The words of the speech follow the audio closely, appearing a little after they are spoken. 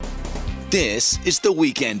This is The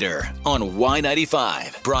Weekender on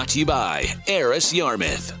Y95, brought to you by Aris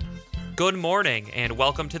Yarmouth. Good morning and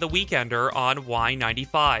welcome to The Weekender on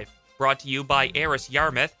Y95, brought to you by Aris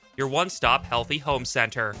Yarmouth, your one-stop healthy home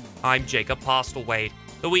center. I'm Jacob Postlethwaite,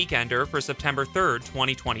 The Weekender for September 3rd,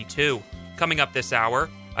 2022. Coming up this hour,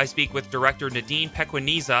 I speak with director Nadine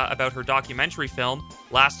Pequeneza about her documentary film,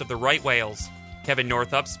 Last of the Right Whales. Kevin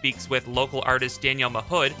Northup speaks with local artist Danielle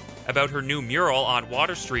Mahood about her new mural on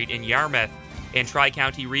Water Street in Yarmouth. And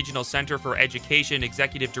Tri-County Regional Center for Education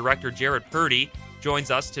Executive Director Jared Purdy joins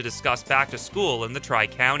us to discuss back to school in the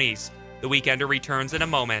Tri-Counties. The Weekender returns in a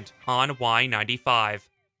moment on Y95.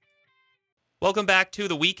 Welcome back to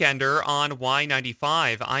The Weekender on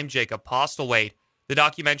Y95. I'm Jacob Postlethwaite. The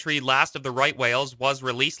documentary Last of the Right Whales was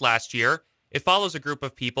released last year. It follows a group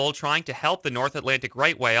of people trying to help the North Atlantic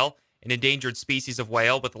right whale, an endangered species of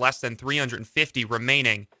whale with less than 350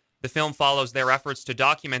 remaining. The film follows their efforts to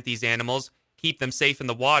document these animals, keep them safe in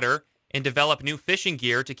the water, and develop new fishing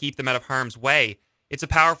gear to keep them out of harm's way. It's a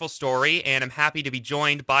powerful story, and I'm happy to be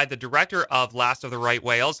joined by the director of Last of the Right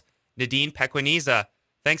Whales, Nadine Pequeneza.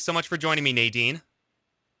 Thanks so much for joining me, Nadine.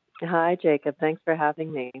 Hi, Jacob. Thanks for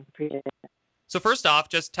having me. Appreciate it. So first off,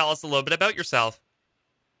 just tell us a little bit about yourself.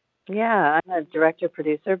 Yeah, I'm a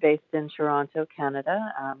director-producer based in Toronto,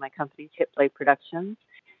 Canada. My company's Hit Play Productions,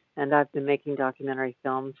 and I've been making documentary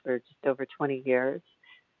films for just over 20 years,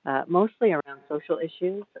 mostly around social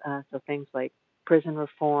issues, so things like prison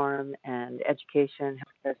reform and education,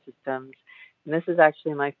 healthcare systems. And this is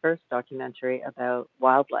actually my first documentary about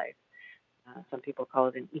wildlife. Some people call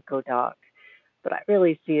it an eco-doc, but I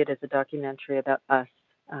really see it as a documentary about us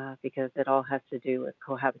because it all has to do with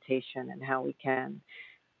cohabitation and how we can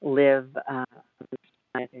live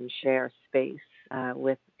and share space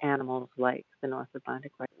with animals like the North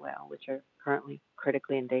Atlantic right whale, which are currently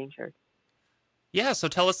critically endangered. Yeah, so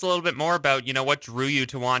tell us a little bit more about, what drew you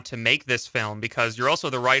to want to make this film, because you're also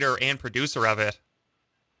the writer and producer of it.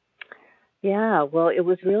 Yeah, well, it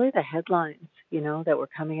was really the headlines, that were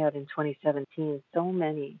coming out in 2017. So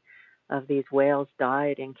many of these whales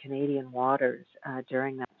died in Canadian waters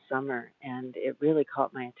during that summer, and it really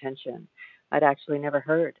caught my attention. I'd actually never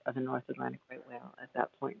heard of a North Atlantic right whale at that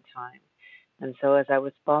point in time. And so as I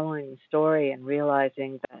was following the story and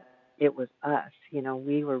realizing that it was us,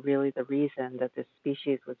 we were really the reason that this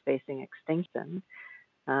species was facing extinction,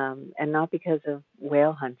 and not because of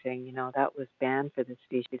whale hunting, that was banned for this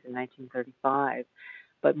species in 1935,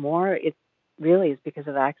 but more it really is because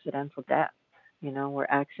of accidental death. We're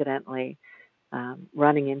accidentally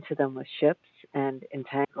running into them with ships and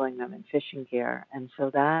entangling them in fishing gear. And so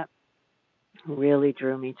that really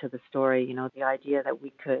drew me to the story, the idea that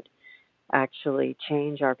we could actually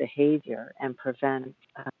change our behavior and prevent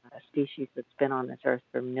a species that's been on this earth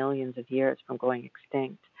for millions of years from going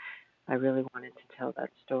extinct. I really wanted to tell that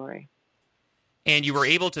story. And you were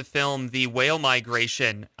able to film the whale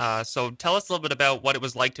migration. So tell us a little bit about what it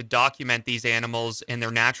was like to document these animals in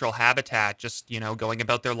their natural habitat, just, going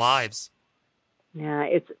about their lives. Yeah,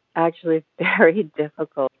 it's actually very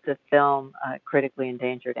difficult to film a critically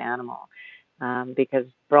endangered animal. Because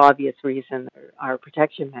for obvious reasons, there are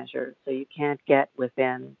protection measures. So you can't get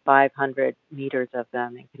within 500 meters of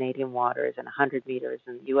them in Canadian waters and 100 meters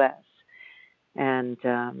in the U.S. And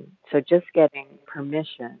so just getting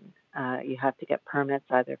permission, you have to get permits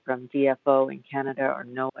either from DFO in Canada or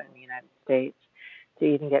NOAA in the United States to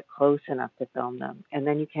even get close enough to film them. And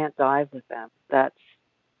then you can't dive with them. That's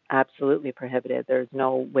absolutely prohibited. There's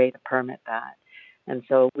no way to permit that. And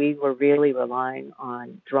so we were really relying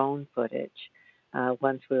on drone footage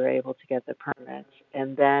once we were able to get the permits.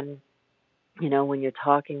 And then, when you're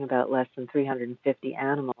talking about less than 350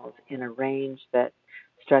 animals in a range that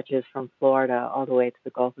stretches from Florida all the way to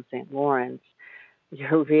the Gulf of St. Lawrence,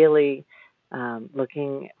 you're really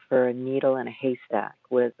looking for a needle in a haystack,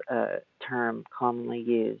 was a term commonly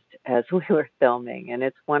used as we were filming. And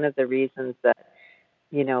it's one of the reasons that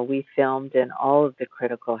we filmed in all of the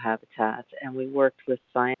critical habitats, and we worked with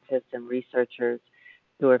scientists and researchers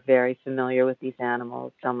who are very familiar with these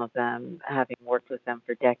animals, some of them having worked with them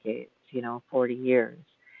for decades, 40 years.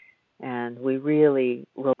 And we really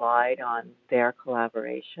relied on their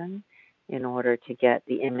collaboration in order to get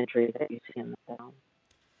the imagery that you see in the film.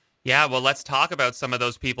 Yeah, well, let's talk about some of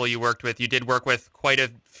those people you worked with. You did work with quite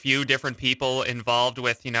a few different people involved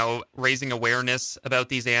with, raising awareness about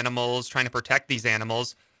these animals, trying to protect these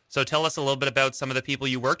animals. So tell us a little bit about some of the people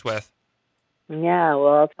you worked with. Yeah,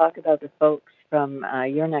 well, I'll talk about the folks from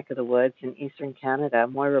your neck of the woods in Eastern Canada.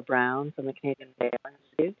 Moira Brown from the Canadian Whale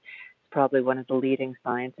Institute is probably one of the leading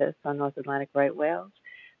scientists on North Atlantic right whales.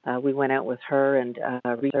 We went out with her and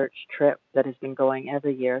a research trip that has been going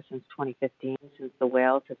every year since 2015, since the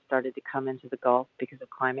whales have started to come into the Gulf because of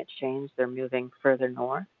climate change. They're moving further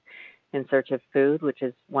north in search of food, which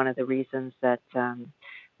is one of the reasons that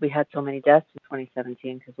we had so many deaths in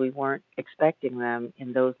 2017, because we weren't expecting them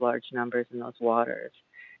in those large numbers in those waters.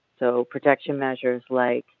 So protection measures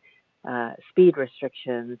like speed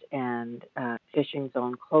restrictions and fishing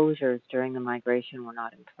zone closures during the migration were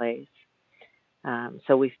not in place.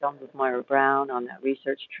 So we filmed with Moira Brown on that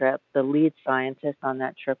research trip. The lead scientist on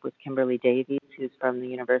that trip was Kimberly Davies, who's from the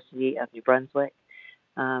University of New Brunswick,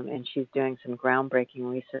 and she's doing some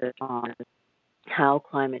groundbreaking research on how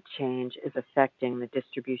climate change is affecting the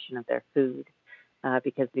distribution of their food.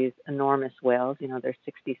 Because these enormous whales, they're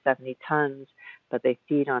 60, 70 tons, but they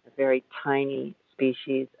feed on a very tiny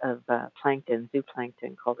species of plankton,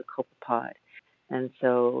 zooplankton, called a copepod. And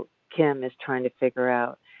so Kim is trying to figure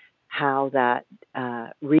out how that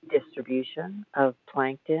redistribution of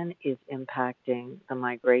plankton is impacting the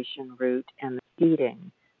migration route and the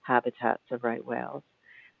feeding habitats of right whales.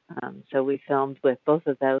 So we filmed with both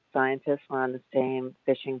of those scientists. We're on the same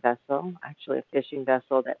fishing vessel, actually a fishing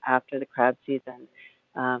vessel that after the crab season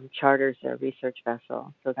charters their research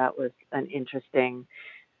vessel. So that was an interesting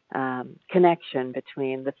connection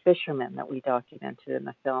between the fishermen that we documented in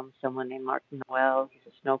the film, someone named Martin Noel,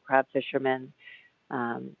 he's a snow crab fisherman.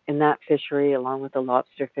 In that fishery, along with the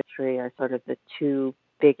lobster fishery, are sort of the two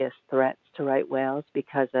biggest threats to right whales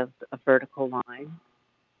because of a vertical line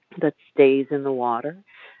that stays in the water.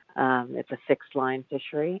 It's a fixed line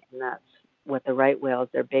fishery, and that's what the right whales,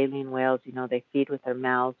 they're baleen whales, they feed with their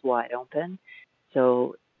mouths wide open.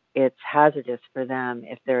 So it's hazardous for them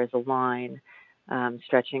if there is a line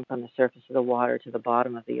stretching from the surface of the water to the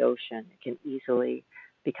bottom of the ocean. It can easily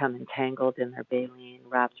become entangled in their baleen,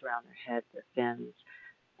 wrapped around their heads, their fins,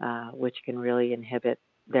 which can really inhibit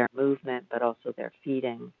their movement, but also their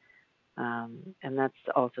feeding. And that's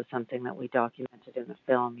also something that we documented in the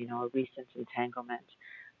film, a recent entanglement.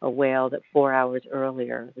 A whale that 4 hours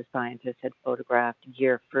earlier the scientists had photographed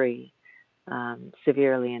year-free,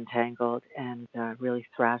 severely entangled and really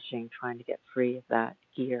thrashing, trying to get free of that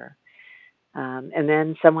gear. And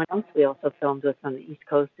then someone else we also filmed with on the East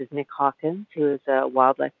Coast is Nick Hawkins, who is a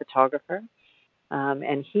wildlife photographer.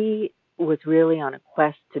 And he was really on a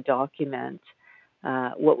quest to document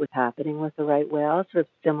what was happening with the right whale, sort of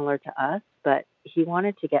similar to us, but he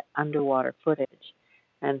wanted to get underwater footage.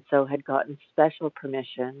 And so had gotten special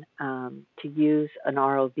permission to use an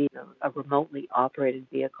ROV, a remotely operated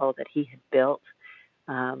vehicle that he had built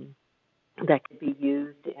that could be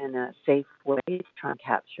used in a safe way to try and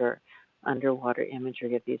capture underwater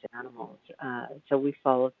imagery of these animals. So we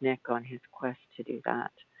followed Nick on his quest to do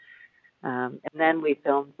that. And then we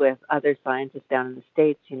filmed with other scientists down in the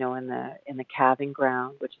States, in the calving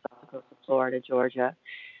ground, which is off the coast of Florida, Georgia.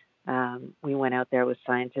 We went out there with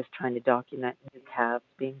scientists trying to document new calves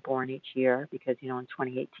being born each year because, in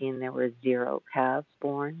 2018 there were 0 calves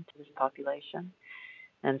born to this population.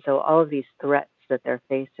 And so all of these threats that they're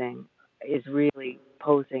facing is really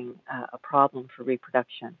posing a problem for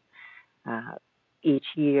reproduction. Each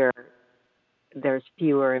year there's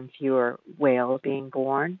fewer and fewer whales being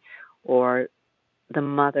born, or the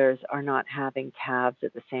mothers are not having calves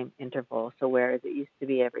at the same interval. So whereas it used to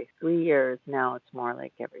be every 3 years, now it's more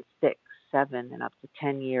like every 6, 7, and up to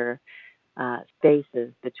 10-year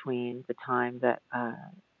spaces between the time that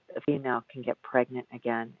a female can get pregnant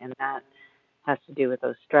again. And that has to do with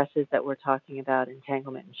those stresses that we're talking about,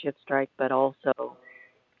 entanglement and ship strike, but also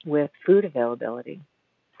with food availability.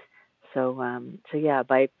 So yeah,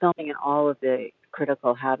 by filming in all of the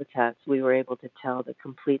critical habitats, we were able to tell the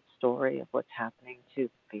complete story of what's happening to the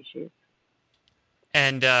species.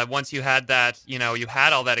 And once you had that, you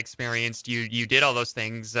had all that experience, you did all those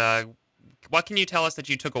things. What can you tell us that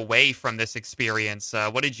you took away from this experience?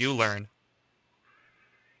 What did you learn?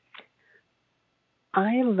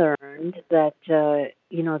 I learned that,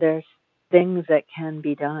 there's things that can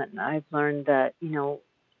be done. I've learned that,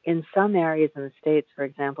 in some areas in the States, for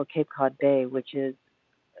example, Cape Cod Bay, which is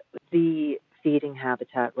the feeding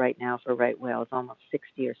habitat right now for right whales, almost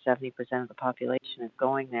 60 or 70% of the population is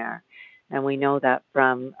going there. And we know that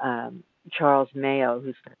from Charles Mayo,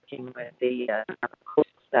 who's working with the coast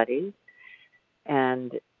studies,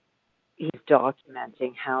 and he's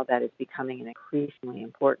documenting how that is becoming an increasingly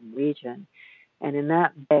important region. And in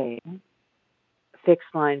that bay,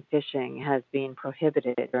 fixed line fishing has been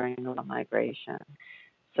prohibited during the migration.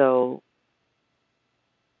 So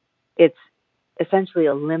it's essentially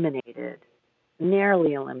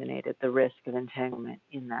narrowly eliminated the risk of entanglement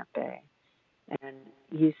in that bay. And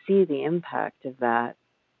you see the impact of that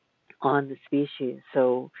on the species.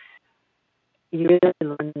 So you really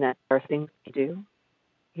learn that there are things to do,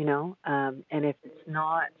 and if it's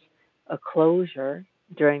not a closure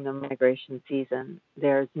during the migration season,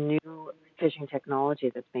 there's new fishing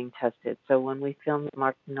technology that's being tested. So when we filmed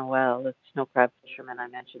Martin Noel, the snow crab fisherman I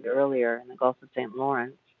mentioned earlier in the Gulf of St.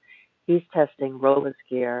 Lawrence, he's testing ROLAS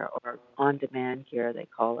gear, or on-demand gear they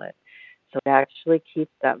call it. So it actually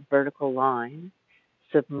keeps that vertical line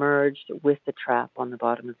submerged with the trap on the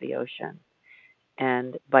bottom of the ocean.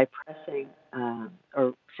 And by pressing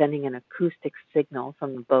or sending an acoustic signal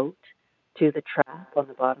from the boat to the trap on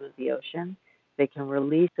the bottom of the ocean, they can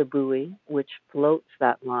release a buoy which floats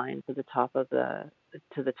that line to the top of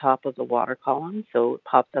the water column, so it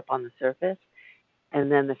pops up on the surface,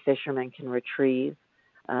 and then the fishermen can retrieve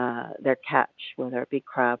their catch, whether it be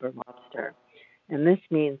crab or lobster. And this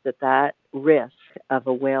means that risk of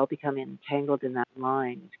a whale becoming entangled in that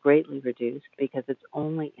line is greatly reduced because it's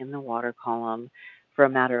only in the water column for a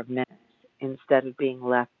matter of minutes instead of being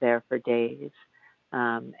left there for days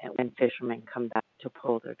when fishermen come back to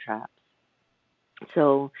pull their traps.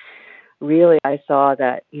 So really I saw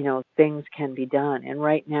that, things can be done. And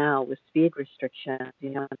right now with speed restrictions, at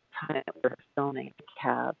the time that we're filming,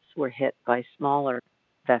 calves were hit by smaller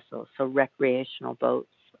vessels, so recreational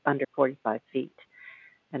boats under 45 feet.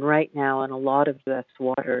 And right now, in a lot of U.S.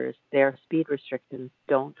 waters, their speed restrictions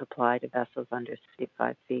don't apply to vessels under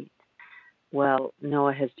 65 feet. Well,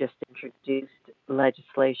 NOAA has just introduced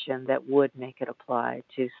legislation that would make it apply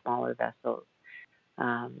to smaller vessels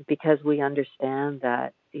because we understand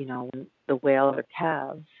that, when the whales or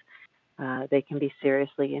calves, they can be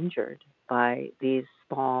seriously injured by these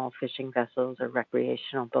small fishing vessels or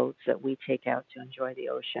recreational boats that we take out to enjoy the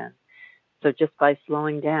ocean. So just by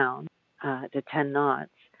slowing down to 10 knots,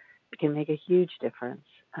 it can make a huge difference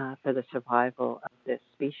for the survival of this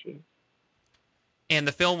species. And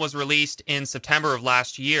the film was released in September of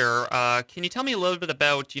last year. Can you tell me a little bit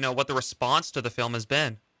about, what the response to the film has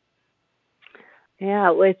been?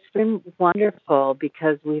 Yeah, well, it's been wonderful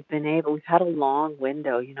because we've had a long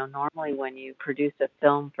window. Normally when you produce a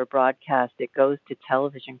film for broadcast, it goes to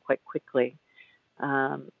television quite quickly.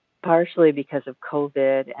 Partially because of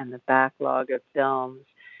COVID and the backlog of films,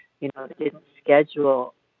 they didn't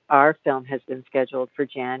schedule. Our film has been scheduled for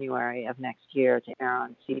January of next year to air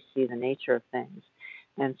on CC, The Nature of Things.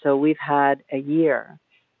 And so we've had a year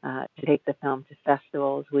to take the film to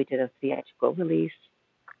festivals. We did a theatrical release.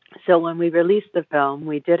 So when we released the film,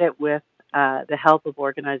 we did it with the help of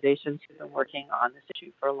organizations who've been working on this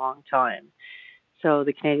issue for a long time. So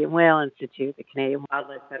the Canadian Whale Institute, the Canadian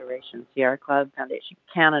Wildlife Federation, Sierra Club, Foundation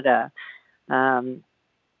Canada,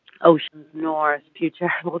 Oceans North, Pew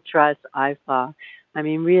Charitable Trust, IFA. I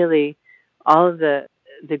mean, really, all of the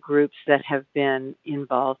groups that have been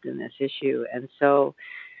involved in this issue. And so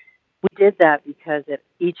we did that because at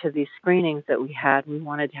each of these screenings that we had, we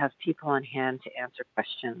wanted to have people on hand to answer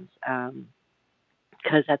questions.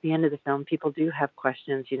 Because at the end of the film, people do have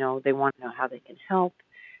questions. They want to know how they can help.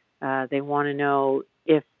 They want to know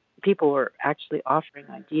if people were actually offering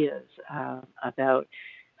ideas about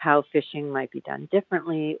how fishing might be done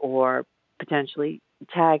differently, or potentially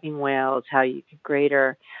tagging whales, how you could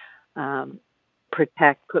greater put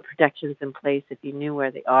protections in place if you knew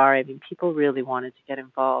where they are. I mean, people really wanted to get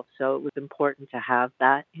involved, so it was important to have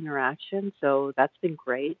that interaction. So that's been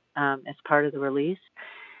great as part of the release.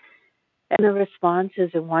 And the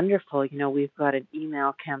responses are wonderful. We've got an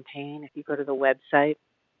email campaign. If you go to the website,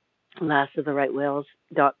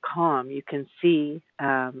 lastoftherightvhales.com, you can see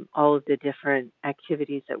all of the different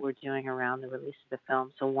activities that we're doing around the release of the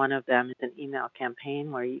film. So one of them is an email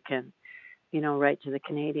campaign where you can, write to the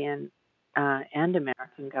Canadian and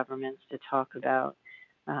American governments to talk about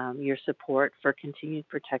your support for continued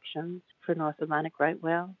protections for North Atlantic right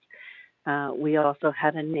whales. We also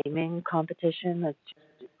had a naming competition that's just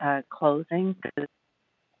closing.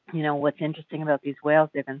 What's interesting about these whales,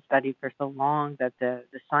 they've been studied for so long that the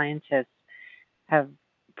scientists have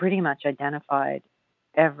pretty much identified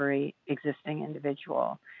every existing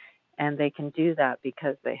individual. And they can do that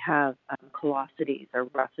because they have callosities, or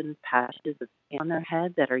roughened patches of skin on their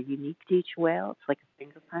head that are unique to each whale. It's like a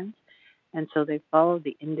fingerprint. And so they follow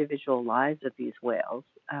the individual lives of these whales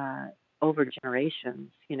over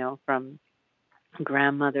generations, from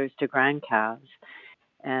grandmothers to grandcalves.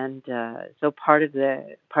 And so part of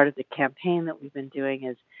the campaign that we've been doing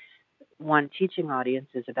is, one, teaching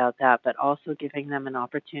audiences about that, but also giving them an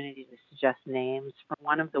opportunity to suggest names for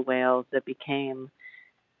one of the whales that became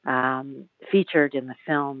featured in the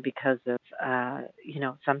film because of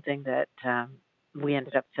something that we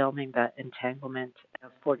ended up filming, the entanglement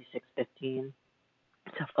of 4615.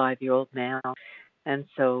 It's a 5-year-old male, and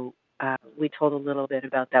so we told a little bit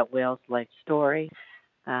about that whale's life story,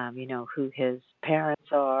 who his parents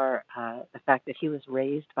are, the fact that he was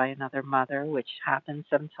raised by another mother, which happens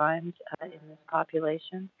sometimes in this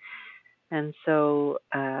population. And so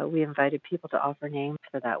we invited people to offer names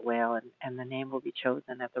for that whale, and the name will be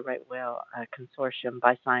chosen at the Right Whale Consortium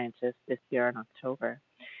by scientists this year in October.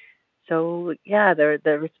 So, yeah,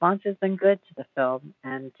 the response has been good to the film,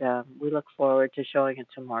 and we look forward to showing it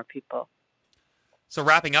to more people. So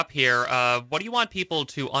wrapping up here, what do you want people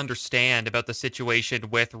to understand about the situation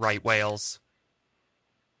with right whales?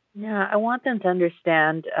 Yeah, I want them to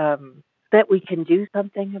understand that we can do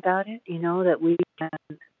something about it, that we can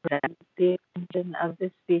prevent the extinction of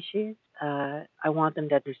this species. I want them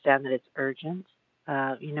to understand that it's urgent.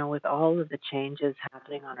 With all of the changes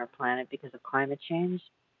happening on our planet because of climate change,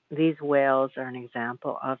 these whales are an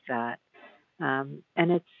example of that. And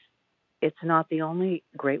it's not the only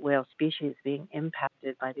great whale species being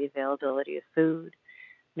impacted by the availability of food.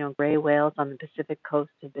 Gray whales on the Pacific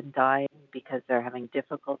coast have been dying because they're having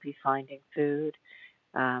difficulty finding food.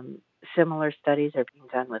 Similar studies are being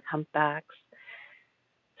done with humpbacks.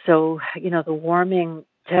 So, the warming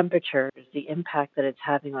temperatures, the impact that it's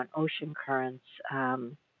having on ocean currents,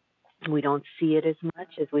 we don't see it as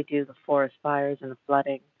much as we do the forest fires and the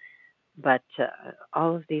flooding. But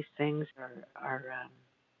all of these things are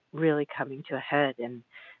really coming to a head. And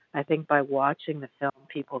I think by watching the film,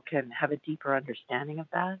 people can have a deeper understanding of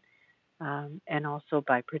that. And also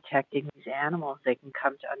by protecting these animals, they can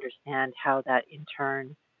come to understand how that in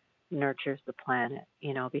turn nurtures the planet,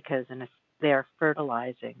 because they are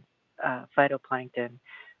fertilizing phytoplankton,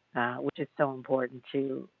 which is so important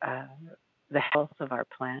to the health of our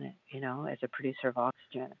planet, as a producer of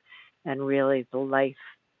oxygen and really the life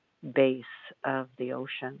base of the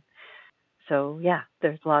ocean. So, yeah,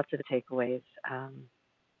 there's lots of takeaways.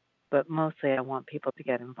 But mostly I want people to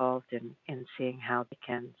get involved in seeing how they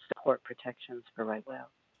can support protections for right whales.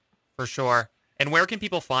 For sure. And where can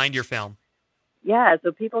people find your film? Yeah,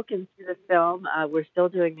 so people can see the film. We're still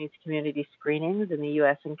doing these community screenings in the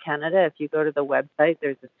U.S. and Canada. If you go to the website,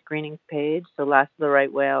 there's a screenings page, so Last of the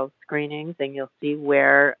Right Whale screenings, and you'll see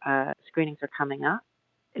where screenings are coming up.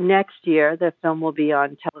 Next year, the film will be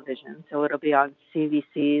on television, so it'll be on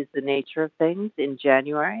CBC's The Nature of Things in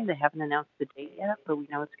January. They haven't announced the date yet, but we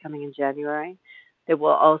know it's coming in January. It will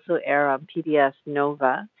also air on PBS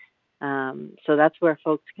Nova, so that's where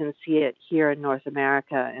folks can see it here in North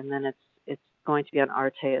America, and then it's going to be on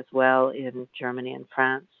Arte as well in Germany and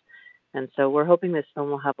France. And so we're hoping this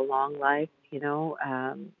film will have a long life.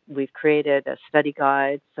 We've created a study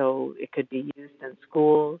guide so it could be used in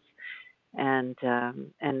schools and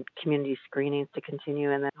community screenings to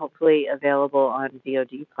continue, and then hopefully available on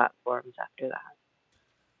VOD platforms after that.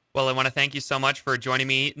 Well, I want to thank you so much for joining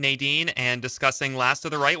me, Nadine, and discussing Last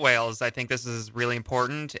of the Right Whales. I think this is really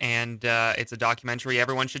important, and it's a documentary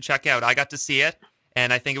everyone should check out. I got to see it,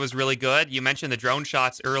 and I think it was really good. You mentioned the drone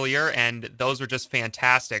shots earlier, and those were just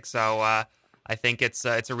fantastic. So I think it's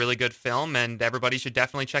a really good film, and everybody should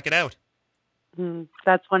definitely check it out.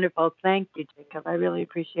 That's wonderful. Thank you, Jacob. I really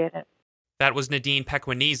appreciate it. That was Nadine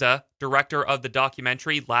Pequeniza, director of the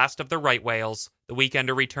documentary Last of the Right Whales. The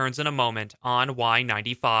Weekender returns in a moment on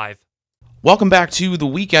Y95. Welcome back to The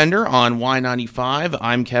Weekender on Y95.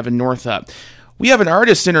 I'm Kevin Northup. We have an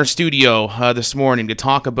artist in our studio this morning to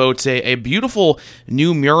talk about a beautiful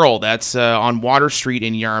new mural that's on Water Street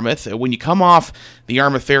in Yarmouth. When you come off the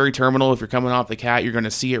Yarmouth Ferry Terminal, if you're coming off the CAT, you're going to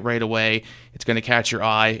see it right away. It's going to catch your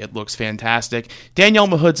eye. It looks fantastic. Danielle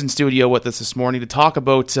Mahood's in studio with us this morning to talk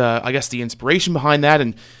about, the inspiration behind that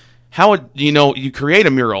and how you create a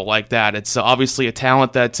mural like that. It's obviously a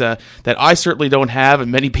talent that I certainly don't have, and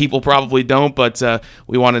many people probably don't. But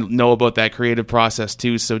we want to know about that creative process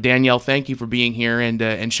too. So Danielle, thank you for being here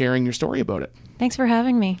and sharing your story about it. Thanks for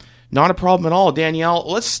having me. Not a problem at all, Danielle.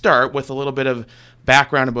 Let's start with a little bit of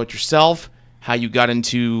background about yourself, how you got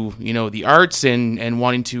into the arts and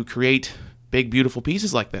wanting to create big, beautiful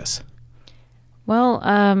pieces like this. Well,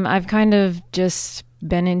 I've kind of just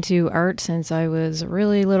been into art since I was a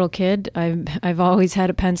really little kid. I've always had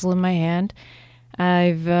a pencil in my hand.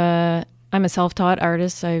 I'm a self-taught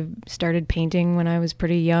artist. I started painting when I was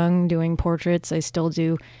pretty young, doing portraits. I still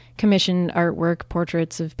do commissioned artwork,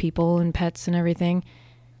 portraits of people and pets and everything.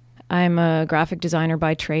 I'm a graphic designer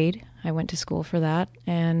by trade. I went to school for that,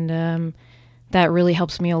 and that really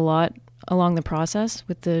helps me a lot along the process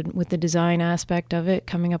with the design aspect of it,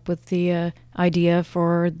 coming up with the idea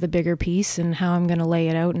for the bigger piece and how I'm going to lay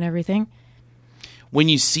it out and everything. When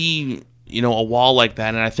you see, a wall like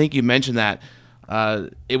that, and I think you mentioned that,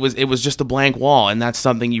 it was just a blank wall, and that's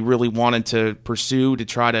something you really wanted to pursue to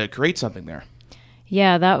try to create something there.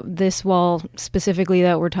 Yeah, this wall specifically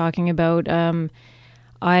that we're talking about,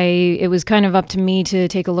 it was kind of up to me to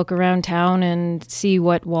take a look around town and see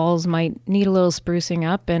what walls might need a little sprucing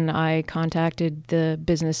up, and I contacted the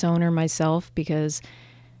business owner myself because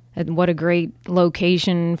what a great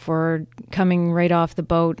location for coming right off the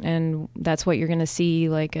boat, and that's what you're going to see,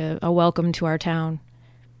 like a welcome to our town.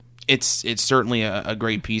 It's certainly a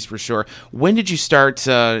great piece for sure. When did you start?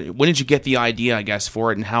 When did you get the idea, I guess,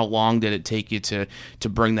 for it, and how long did it take you to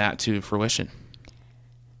bring that to fruition?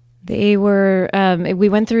 We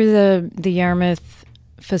went through the Yarmouth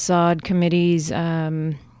Facade Committee's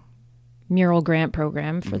mural grant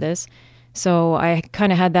program for this. So I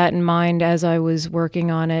kind of had that in mind as I was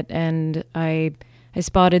working on it, and I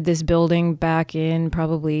spotted this building back in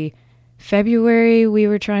probably February. We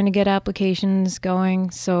were trying to get applications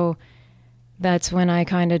going, so that's when I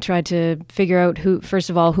kind of tried to figure out who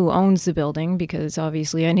owns the building, because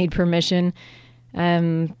obviously I need permission.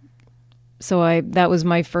 So that was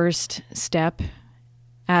my first step,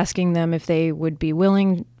 asking them if they would be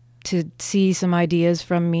willing to see some ideas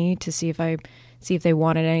from me to see if they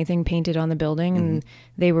wanted anything painted on the building, and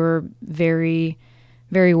they were very,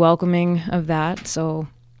 very welcoming of that. So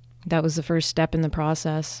that was the first step in the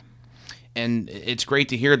process. And it's great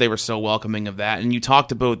to hear they were so welcoming of that. And you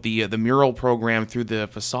talked about the mural program through the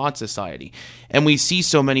Facade Society. And we see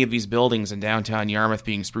so many of these buildings in downtown Yarmouth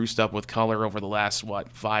being spruced up with color over the last,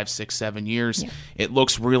 5, 6, 7 years. Yeah. It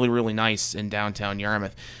looks really, really nice in downtown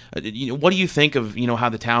Yarmouth. What do you think of, how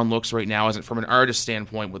the town looks right now, as it from an artist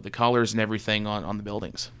standpoint, with the colors and everything on the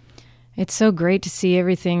buildings? It's so great to see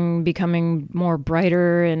everything becoming more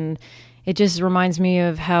brighter, and it just reminds me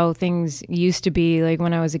of how things used to be, like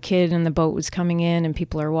when I was a kid and the boat was coming in and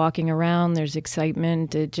people are walking around, there's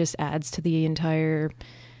excitement. It just adds to the entire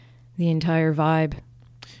vibe.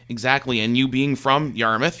 Exactly. And you being from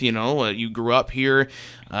Yarmouth, you grew up here.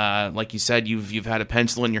 Like you said, you've had a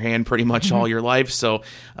pencil in your hand pretty much all your life. So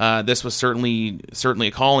this was certainly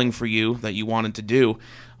a calling for you that you wanted to do.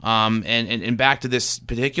 And back to this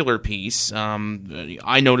particular piece,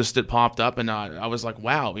 I noticed it popped up, and I was like,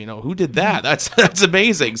 wow, who did that? That's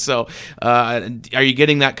amazing. So are you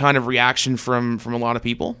getting that kind of reaction from a lot of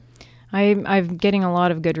people? I'm getting a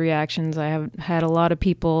lot of good reactions. I have had a lot of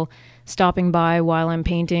people stopping by while I'm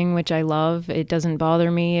painting, which I love. It doesn't bother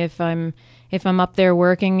me if I'm up there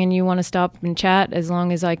working and you want to stop and chat, as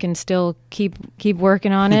long as I can still keep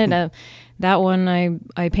working on it. That one,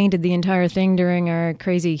 I painted the entire thing during our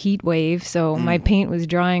crazy heat wave, so my paint was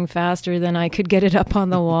drying faster than I could get it up on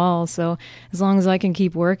the wall. So as long as I can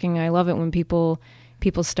keep working, I love it when people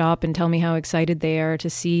stop and tell me how excited they are to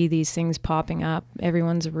see these things popping up.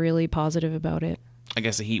 Everyone's really positive about it. I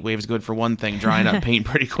guess the heat wave is good for one thing, drying up paint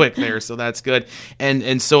pretty quick there, so that's good.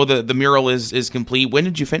 And so the mural is complete. When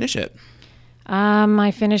did you finish it? I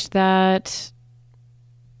finished that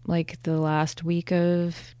like the last week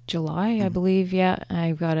of July, I believe. Yeah,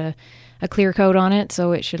 I've got a clear coat on it,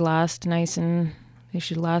 so it should last nice, and it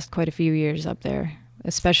should last quite a few years up there,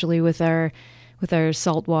 especially with our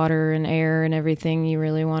salt water and air and everything. You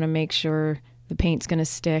really want to make sure the paint's going to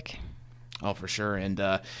stick. Oh, for sure. And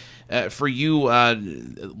for you,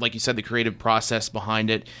 like you said, the creative process behind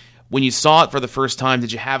it, when you saw it for the first time,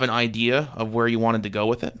 did you have an idea of where you wanted to go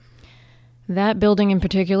with it? That building in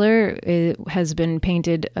particular, it has been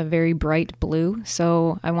painted a very bright blue,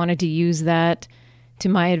 so I wanted to use that to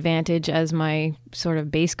my advantage as my sort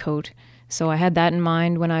of base coat. So I had that in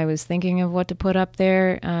mind when I was thinking of what to put up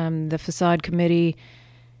there. The Facade Committee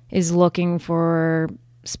is looking for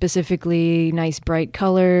specifically nice bright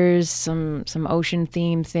colors, some ocean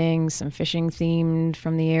themed things, some fishing themed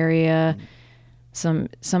from the area. Some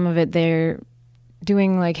of it they're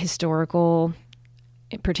doing like historical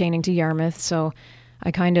pertaining to Yarmouth, so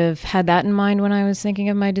I kind of had that in mind when I was thinking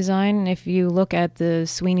of my design. If you look at the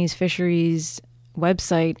Sweeney's Fisheries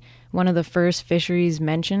website, one of the first fisheries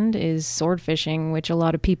mentioned is sword fishing, which a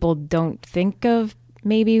lot of people don't think of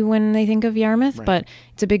maybe when they think of Yarmouth, right. But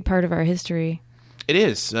it's a big part of our history. It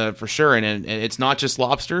is, for sure, and it's not just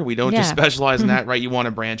lobster. We don't just specialize in that, right? You want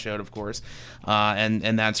to branch out, of course,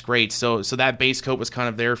 and that's great. So that base coat was kind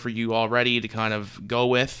of there for you already to kind of go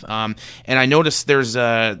with. And I noticed there's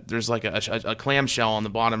like a clamshell on the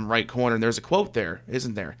bottom right corner, and there's a quote there,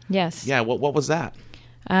 isn't there? Yes. Yeah, what was that?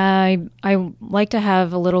 I like to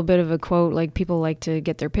have a little bit of a quote, like people like to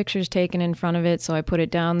get their pictures taken in front of it, so I put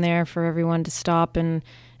it down there for everyone to stop and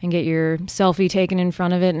get your selfie taken in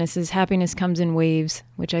front of it, and it says, "Happiness comes in waves,"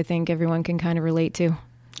 which I think everyone can kind of relate to.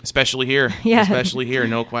 Especially here. Yeah. Especially here,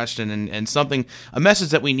 no question. And a message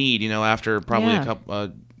that we need, after probably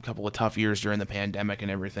a couple of tough years during the pandemic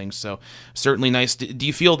and everything. So certainly nice. Do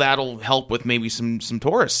you feel that'll help with maybe some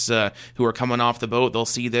tourists who are coming off the boat? They'll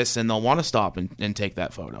see this and they'll want to stop and take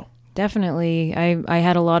that photo. Definitely. I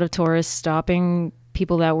had a lot of tourists stopping,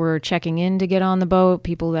 people that were checking in to get on the boat,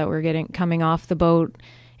 people that were coming off the boat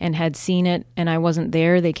and had seen it and I wasn't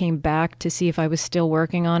there. They came back to see if I was still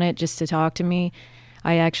working on it, just to talk to me.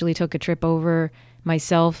 I actually took a trip over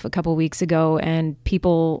myself a couple weeks ago, and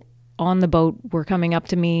people on the boat were coming up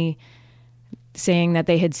to me saying that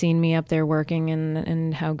they had seen me up there working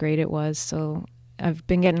and how great it was. So I've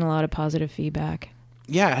been getting a lot of positive feedback.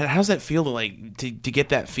 Yeah, how does that feel to get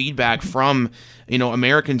that feedback from,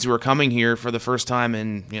 Americans who are coming here for the first time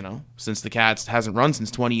in, since the Cats hasn't run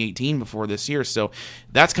since 2018 before this year. So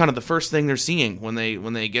that's kind of the first thing they're seeing when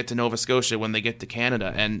they get to Nova Scotia, when they get to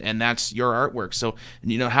Canada, and that's your artwork. So,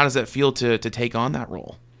 how does that feel to take on that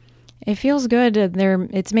role? It feels good.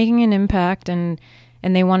 It's making an impact, and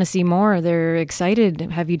they want to see more. They're excited.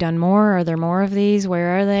 Have you done more? Are there more of these?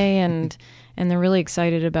 Where are they? And they're really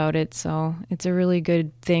excited about it. So it's a really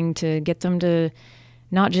good thing to get them to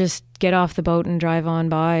not just get off the boat and drive on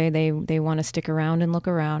by. They want to stick around and look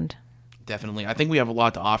around. Definitely. I think we have a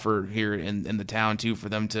lot to offer here in the town, too, for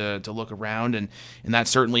them to look around. And that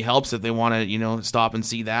certainly helps if they want to, stop and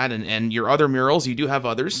see that. And your other murals, you do have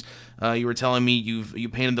others. You were telling me you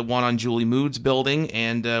painted the one on Julie Mood's building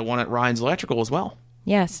and one at Ryan's Electrical as well.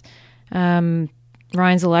 Yes.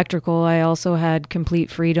 Ryan's Electrical, I also had complete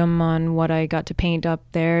freedom on what I got to paint up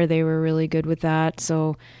there. They were really good with that.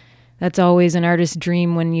 So that's always an artist's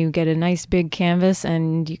dream, when you get a nice big canvas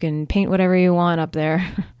and you can paint whatever you want up there.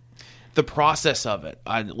 The process of it.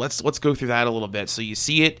 Let's go through that a little bit. So you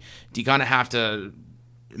see it. Do you kind of have to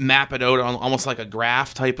map it out on almost like a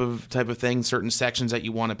graph type of thing, certain sections that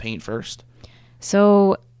you want to paint first?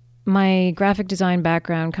 So my graphic design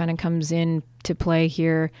background kind of comes in to play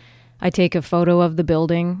here. I take a photo of the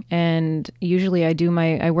building, and usually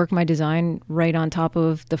I work my design right on top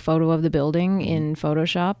of the photo of the building in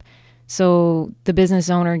Photoshop. So the business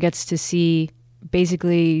owner gets to see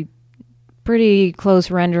basically pretty close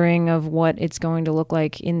rendering of what it's going to look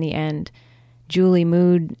like in the end. Julie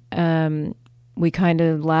Mood, we kind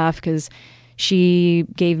of laugh because she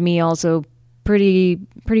gave me also pretty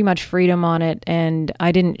much freedom on it, and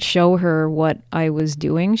I didn't show her what I was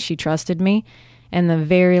doing. She trusted me. And the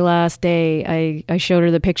very last day, I showed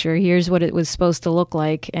her the picture. Here's what it was supposed to look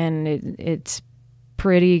like, and it's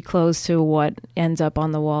pretty close to what ends up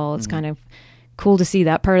on the wall. It's kind of cool to see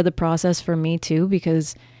that part of the process for me, too,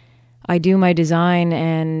 because I do my design,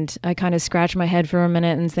 and I kind of scratch my head for a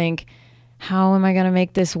minute and think, how am I going to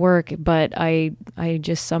make this work? But I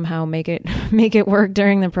just somehow make it work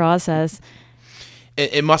during the process.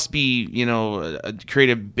 It must be, create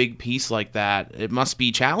a big piece like that. It must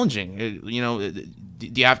be challenging. Do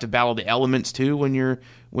you have to battle the elements too when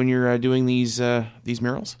you're doing these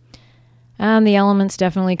murals? The elements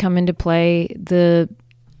definitely come into play. The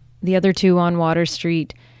other two on Water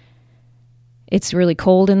Street, it's really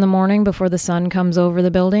cold in the morning before the sun comes over the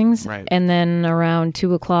buildings. Right. And then around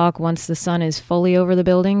 2:00, once the sun is fully over the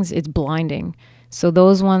buildings, it's blinding. So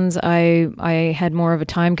those ones, I had more of a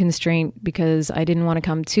time constraint because I didn't want to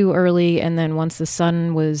come too early, and then once the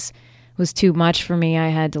sun was too much for me, I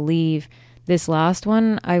had to leave. This last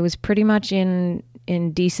one, I was pretty much in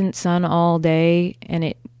decent sun all day,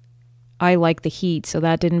 and I like the heat, so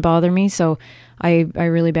that didn't bother me. So I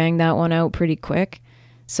really banged that one out pretty quick.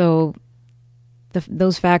 So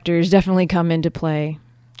those factors definitely come into play.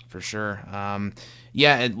 For sure.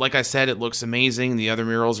 Yeah, and like I said, it looks amazing. The other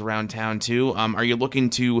murals around town too. Are you looking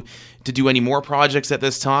to do any more projects at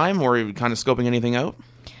this time, or are you kind of scoping anything out?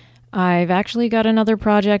 I've actually got another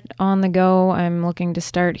project on the go. I'm looking to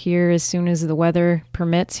start here as soon as the weather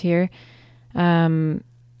permits here.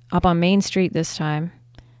 Up on Main Street this time.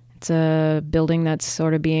 It's a building that's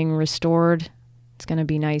sort of being restored. It's going to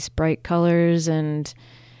be nice bright colors, and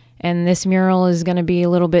this mural is going to be a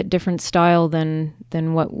little bit different style than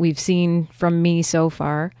what we've seen from me so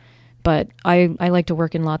far. But I like to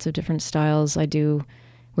work in lots of different styles. I do,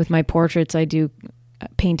 with my portraits, I do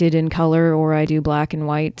painted in color, or I do black and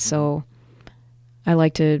white. So I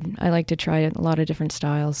like to try a lot of different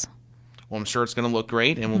styles. Well, I'm sure it's going to look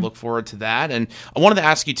great, and we'll look forward to that. And I wanted to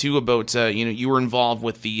ask you too about you were involved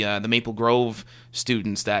with the Maple Grove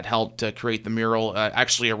students that helped create the mural,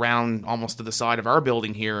 actually around almost to the side of our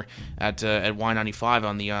building here at Y95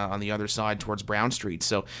 on the other side towards Brown Street.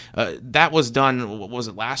 So that was done. What was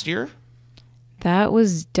it, last year? That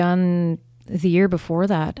was done the year before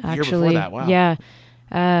that. Actually, the year before that. Wow. Yeah.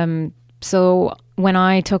 So when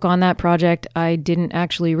I took on that project, I didn't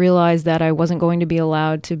actually realize that I wasn't going to be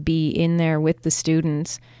allowed to be in there with the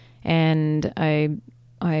students. And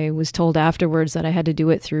I was told afterwards that I had to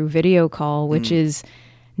do it through video call, which is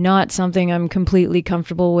not something I'm completely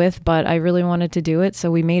comfortable with, but I really wanted to do it.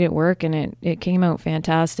 So we made it work, and it came out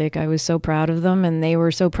fantastic. I was so proud of them, and they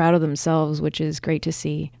were so proud of themselves, which is great to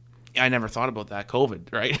see. I never thought about that,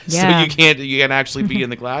 COVID, right? Yeah. So you can't actually be in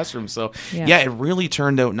the classroom. So yeah, it really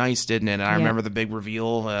turned out nice, didn't it? And I remember the big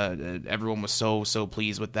reveal. Everyone was so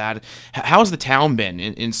pleased with that. How's the town been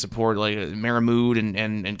in support? Like Mayor Mood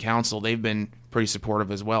and council, they've been pretty supportive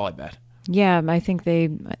as well, I bet. Yeah, I think they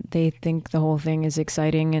think the whole thing is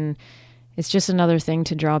exciting, and it's just another thing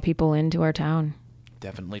to draw people into our town.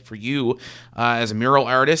 Definitely for you as a mural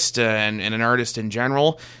artist and an artist in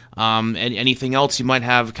general. And anything else you might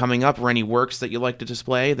have coming up, or any works that you like to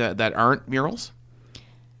display that aren't murals?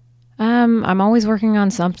 I'm always working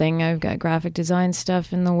on something. I've got graphic design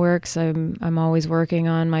stuff in the works. I'm always working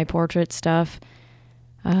on my portrait stuff.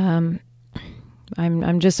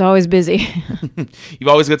 I'm just always busy. You've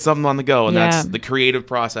always got something on the go, and that's the creative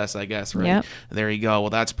process, I guess, right? Yep. There you go. Well,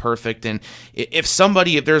 that's perfect. And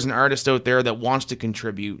if there's an artist out there that wants to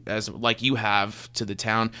contribute, as like you have, to the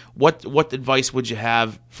town, what advice would you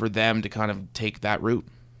have for them to kind of take that route?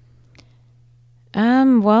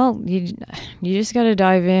 Well, you just got to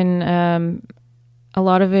dive in. A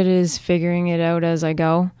lot of it is figuring it out as I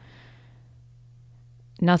go.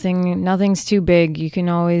 Nothing's too big. You can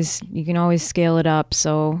always scale it up.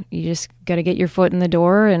 So you just got to get your foot in the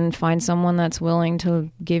door and find someone that's willing to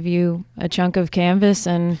give you a chunk of canvas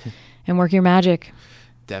and work your magic.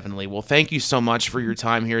 Definitely. Well, thank you so much for your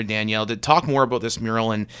time here, Danielle, to talk more about this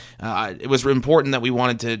mural. And it was important that we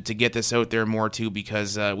wanted to get this out there more, too,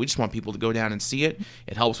 because we just want people to go down and see it.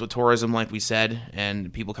 It helps with tourism, like we said,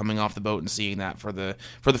 and people coming off the boat and seeing that for the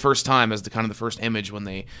first time as the kind of the first image when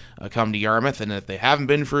they come to Yarmouth. And if they haven't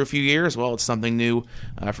been for a few years, well, it's something new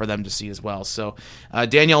for them to see as well. So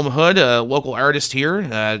Danielle Mahood, a local artist here,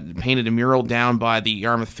 painted a mural down by the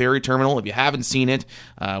Yarmouth Ferry Terminal. If you haven't seen it,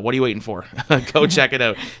 what are you waiting for? Go check it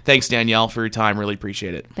out. Thanks, Danielle, for your time. Really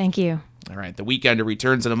appreciate it. Thank you. All right. The Weekender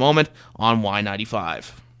returns in a moment on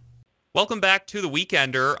Y95. Welcome back to The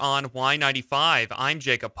Weekender on Y95. I'm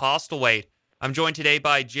Jacob Postlewaite. I'm joined today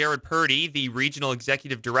by Jared Purdy, the Regional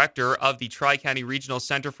Executive Director of the Tri-County Regional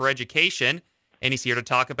Center for Education, and he's here to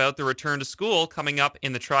talk about the return to school coming up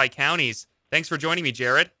in the Tri-Counties. Thanks for joining me,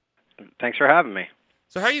 Jared. Thanks for having me.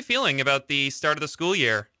 So how are you feeling about the start of the school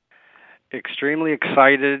year? Extremely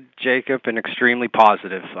excited, Jacob, and extremely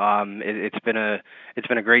positive. It's been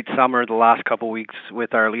a great summer the last couple weeks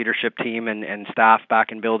with our leadership team and staff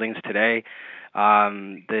back in buildings today.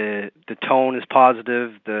 The tone is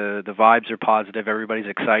positive, the vibes are positive, everybody's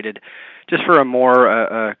excited just for a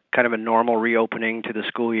more kind of a normal reopening to the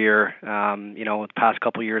school year. The past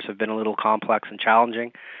couple years have been a little complex and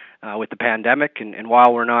challenging with the pandemic, and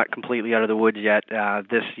while we're not completely out of the woods yet,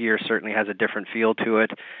 this year certainly has a different feel to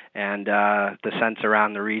it, and the sense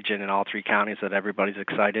around the region in all three counties that everybody's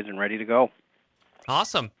excited and ready to go.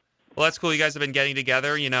 Awesome. Well, that's cool. You guys have been getting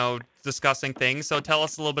together, discussing things. So tell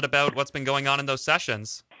us a little bit about what's been going on in those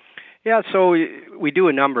sessions. Yeah, so we do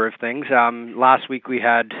a number of things. Last week we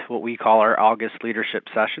had what we call our August leadership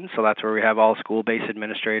session. So that's where we have all school-based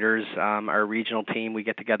administrators, our regional team. We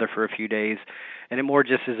get together for a few days, and it more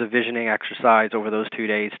just is a visioning exercise over those 2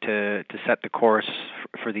 days to set the course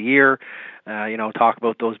for the year. Talk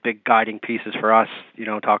about those big guiding pieces for us.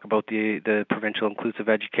 Talk about the provincial inclusive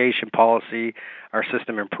education policy, our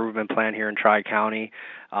system improvement plan here in Tri-County.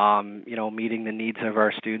 Meeting the needs of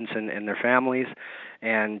our students and their families,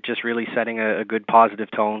 and just really setting a good positive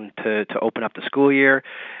tone to open up the school year.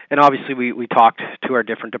 And obviously we talked to our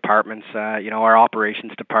different departments. Our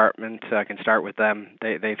operations department, I can start with them.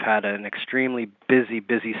 They've had an extremely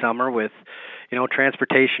busy summer with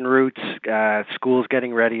transportation routes, schools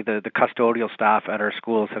getting ready. The custodial staff at our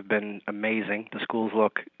schools have been amazing. The schools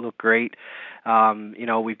look great.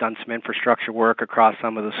 We've done some infrastructure work across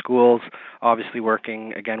some of the schools, obviously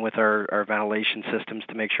working again with our ventilation systems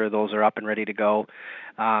to make sure those are up and ready to go.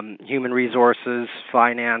 Human resources,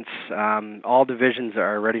 finance, all divisions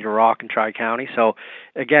are ready to rock in Tri-County. So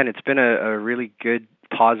again, it's been a really good,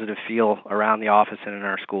 positive feel around the office and in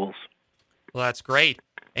our schools. Well, that's great.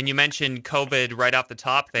 And you mentioned COVID right off the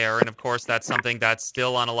top there, and of course that's something that's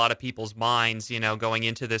still on a lot of people's minds, going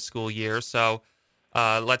into this school year. So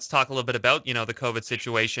let's talk a little bit about, the COVID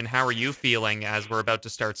situation. How are you feeling as we're about to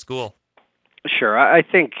start school? Sure. I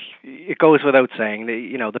think it goes without saying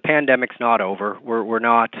that, the pandemic's not over. We're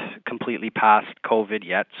not completely past COVID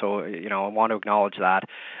yet, so, I want to acknowledge that.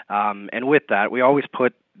 And with that, we always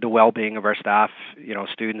put the well-being of our staff,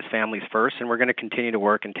 students, families first, and we're going to continue to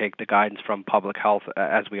work and take the guidance from public health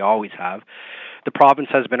as we always have. The province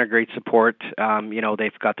has been a great support.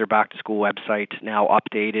 They've got their back-to-school website now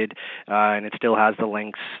updated, and it still has the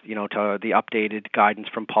links, to the updated guidance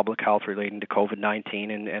from public health relating to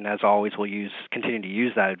COVID-19, and as always, we'll continue to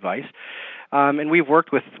use that advice. And we've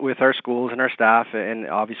worked with our schools and our staff and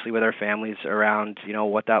obviously with our families around,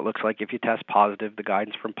 what that looks like if you test positive, the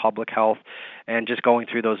guidance from public health, and just going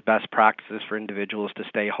through those best practices for individuals to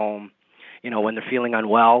stay home, when they're feeling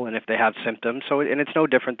unwell and if they have symptoms. And it's no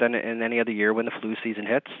different than in any other year when the flu season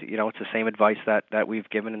hits. It's the same advice that we've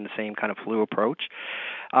given in the same kind of flu approach.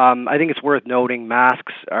 I think it's worth noting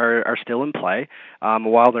masks are still in play.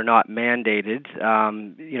 While they're not mandated,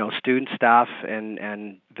 students, staff,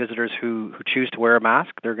 and visitors who choose to wear a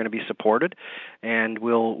mask, they're going to be supported, and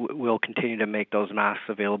we'll continue to make those masks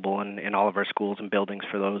available in all of our schools and buildings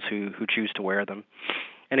for those who choose to wear them.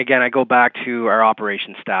 And again, I go back to our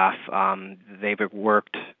operations staff. They've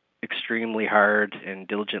worked extremely hard and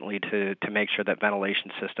diligently to make sure that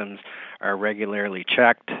ventilation systems are regularly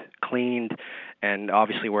checked, cleaned, and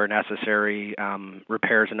obviously where necessary,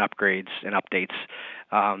 repairs and upgrades and updates.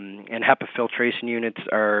 And HEPA filtration units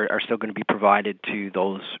are still going to be provided to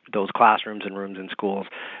those classrooms and rooms in schools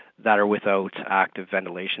that are without active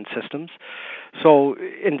ventilation systems. So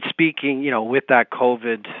in speaking, with that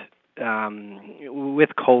COVID,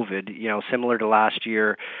 similar to last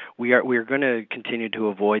year, we are going to continue to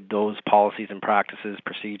avoid those policies and practices,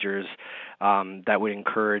 procedures that would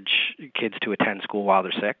encourage kids to attend school while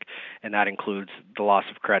they're sick, and that includes the loss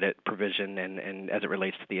of credit provision and as it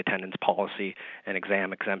relates to the attendance policy and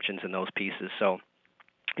exam exemptions and those pieces. So,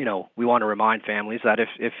 we want to remind families that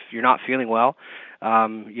if you're not feeling well,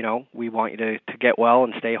 we want you to get well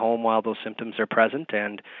and stay home while those symptoms are present,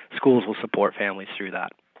 and schools will support families through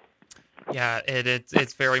that. Yeah,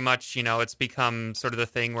 it's very much, it's become sort of the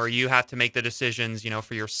thing where you have to make the decisions,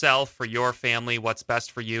 for yourself, for your family, what's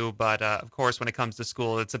best for you. But of course, when it comes to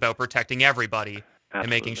school, it's about protecting everybody. Absolutely. And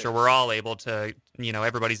making sure we're all able to,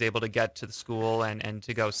 everybody's able to get to the school and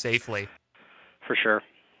to go safely. For sure.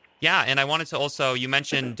 Yeah, and I wanted to also, you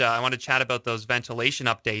mentioned, I want to chat about those ventilation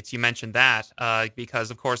updates. You mentioned that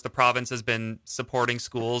because, of course, the province has been supporting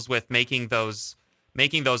schools with making those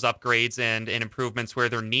upgrades and improvements where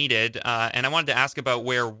they're needed. And I wanted to ask about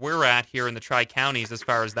where we're at here in the Tri-Counties as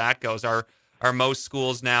far as that goes. Are most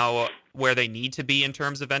schools now where they need to be in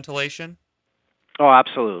terms of ventilation? Oh,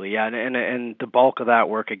 absolutely, yeah. And the bulk of that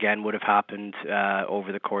work, again, would have happened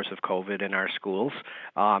over the course of COVID in our schools.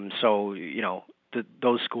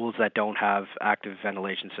 Those schools that don't have active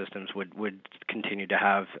ventilation systems would continue to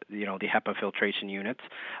have, the HEPA filtration units,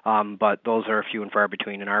 but those are few and far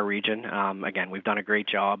between in our region. Again, we've done a great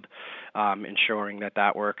job ensuring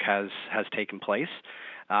that work has taken place.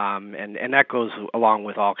 And that goes along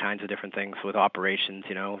with all kinds of different things with operations,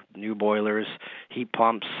 new boilers, heat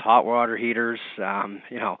pumps, hot water heaters,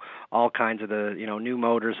 all kinds of the, new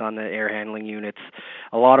motors on the air handling units.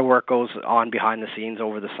 A lot of work goes on behind the scenes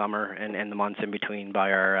over the summer and the months in between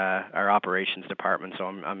by our operations department. So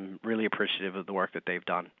I'm really appreciative of the work that they've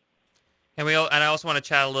done. And I also want to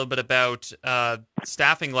chat a little bit about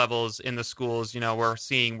staffing levels in the schools. We're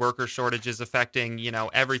seeing worker shortages affecting,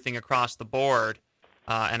 everything across the board.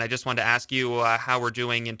 And I just wanted to ask you how we're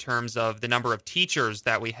doing in terms of the number of teachers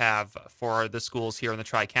that we have for the schools here in the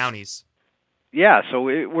Tri-Counties. Yeah, so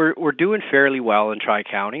we're doing fairly well in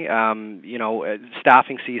Tri-County.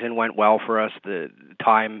 Staffing season went well for us. The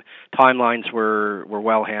timelines were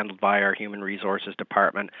well handled by our human resources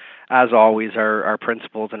department. As always, our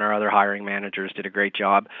principals and our other hiring managers did a great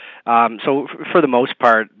job. So for the most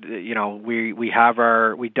part,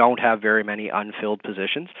 we don't have very many unfilled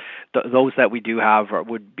positions. Those that we do have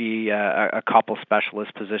would be a couple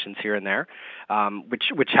specialist positions here and there,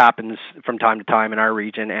 which happens from time to time in our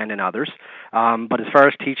region and in others. But as far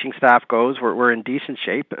as teaching staff goes, we're in decent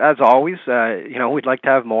shape. As always, we'd like to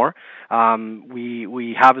have more.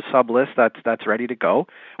 We have a sub list that's ready to go.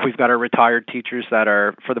 We've got our retired teachers that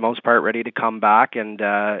are, for the most part, ready to come back and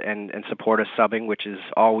support us subbing, which is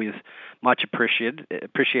always much appreciated.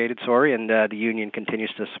 And the union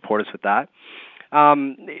continues to support us with that.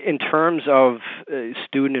 In terms of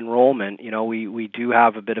student enrollment, we do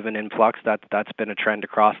have a bit of an influx. That's been a trend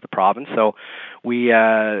across the province. So we,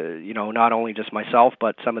 not only just myself,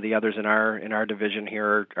 but some of the others in our division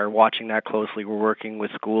here are watching that closely. We're working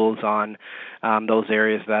with schools on those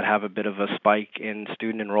areas that have a bit of a spike in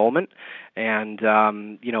student enrollment. And,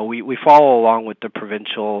 we follow along with the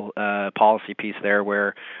provincial policy piece there,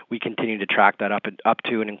 where we continue to track that up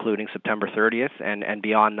to and including September 30th. And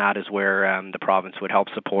beyond that is where the province province would help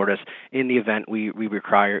support us in the event we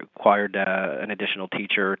required an additional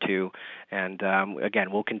teacher or two. And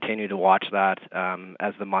again, we'll continue to watch that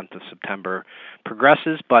as the month of September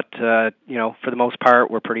progresses. But for the most part,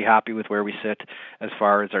 we're pretty happy with where we sit as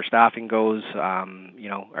far as our staffing goes.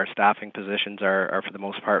 Our staffing positions are for the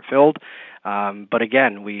most part filled. But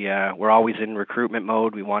again, we're always in recruitment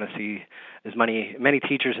mode. We want to see as many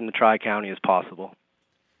teachers in the Tri-County as possible.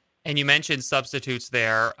 And you mentioned substitutes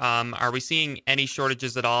there. Are we seeing any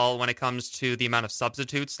shortages at all when it comes to the amount of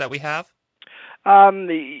substitutes that we have?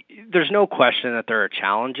 There's no question that there are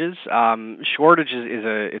challenges. Shortage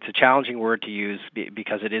it's a challenging word to use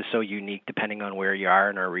because it is so unique depending on where you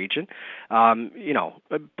are in our region.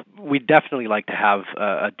 We definitely like to have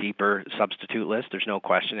a deeper substitute list. There's no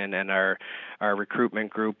question, and our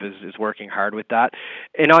recruitment group is working hard with that.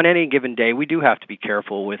 And on any given day, we do have to be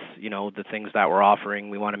careful with the things that we're offering.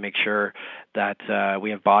 We want to make sure that we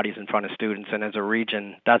have bodies in front of students, and as a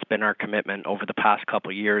region, that's been our commitment over the past couple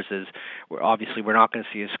of years. Is we're not going to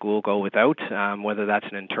see a school go without, whether that's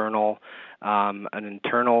an internal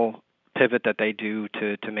pivot that they do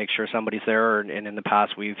to make sure somebody's there, and in the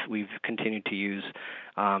past we've continued to use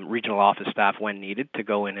regional office staff when needed to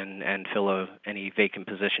go in and fill any vacant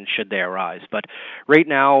positions should they arise. But right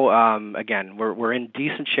now, again, we're in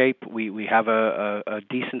decent shape. We have a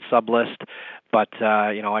decent sub list, but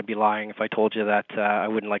I'd be lying if I told you that I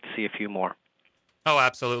wouldn't like to see a few more. Oh,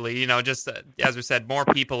 absolutely. Just as we said, more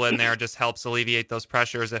people in there just helps alleviate those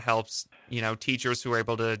pressures. It helps, teachers who are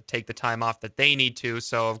able to take the time off that they need to.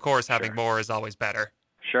 So, of course, having more is always better.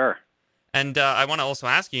 Sure. And I want to also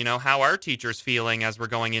ask you, how are teachers feeling as we're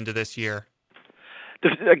going into this year?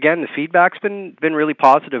 Again, the feedback's been really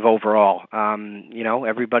positive overall.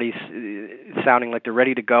 Everybody's sounding like they're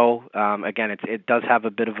ready to go. Again, it does have a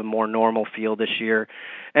bit of a more normal feel this year,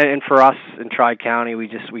 and for us in Tri-County,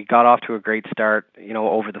 we got off to a great start.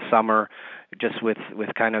 Over the summer, just with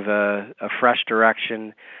kind of a fresh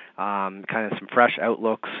direction. Kind of some fresh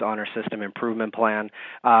outlooks on our system improvement plan.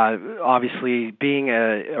 Obviously, being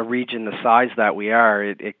a region the size that we are,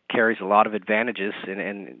 it carries a lot of advantages,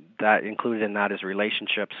 and that included in that is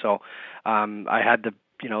relationships. So I had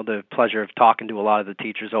the pleasure of talking to a lot of the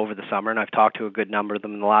teachers over the summer, and I've talked to a good number of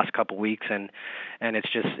them in the last couple of weeks, and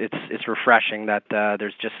it's refreshing that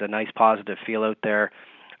there's just a nice positive feel out there.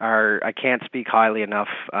 I can't speak highly enough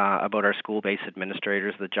about our school-based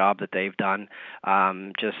administrators, the job that they've done.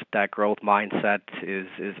 Just that growth mindset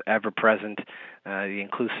is ever present. The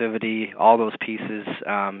inclusivity, all those pieces.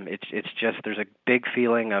 It's just there's a big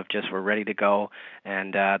feeling of just we're ready to go,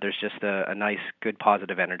 and there's just a nice, good,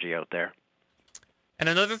 positive energy out there. And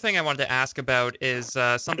another thing I wanted to ask about is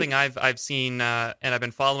something I've seen and I've been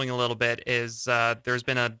following a little bit is there's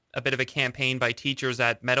been a bit of a campaign by teachers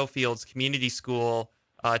at Meadowfields Community School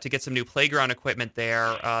to get some new playground equipment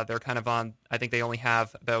there. They're kind of on, I think they only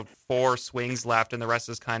have about 4 swings left, and the rest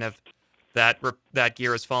is kind of that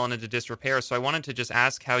gear has fallen into disrepair. So I wanted to just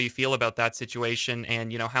ask how you feel about that situation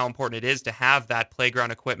and, how important it is to have that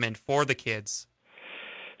playground equipment for the kids.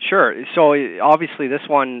 Sure. So obviously this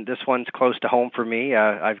one's close to home for me.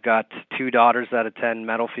 I've got 2 daughters that attend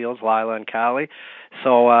Meadowfields, Lila and Callie.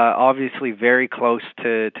 So obviously very close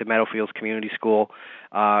to Meadowfields Community School.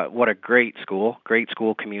 What a great school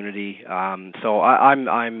community. So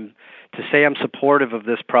I'm to say I'm supportive of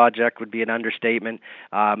this project would be an understatement.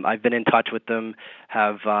 I've been in touch with them,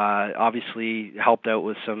 have obviously helped out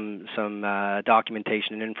with some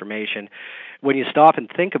documentation and information. When you stop and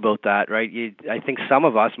think about that, right, I think some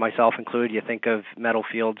of us, myself included, you think of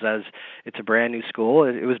Meadowfields as it's a brand new school.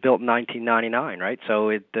 It was built in 1999, right?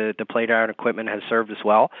 So the playground equipment has served us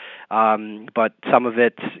well. But some of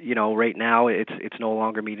it, right now it's no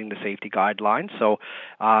longer meeting the safety guidelines. So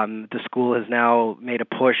the school has now made a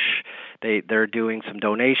push. They're doing some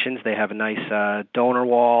donations. They have a nice donor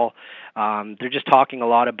wall. They're just talking a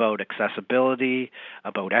lot about accessibility,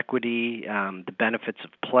 about equity, the benefits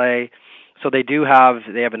of play. So they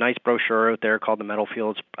have a nice brochure out there called the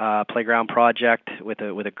Meadowfields Playground Project with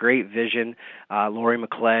a great vision. Lori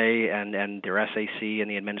McClay and their SAC and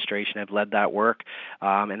the administration have led that work,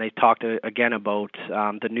 and they talked again about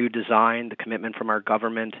the new design, the commitment from our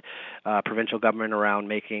government, provincial government around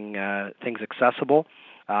making things accessible.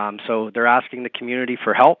 So they're asking the community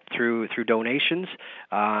for help through donations.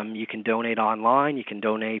 You can donate online. You can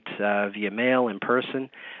donate via mail, in person.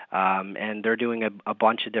 and they're doing a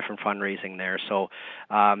bunch of different fundraising there. So,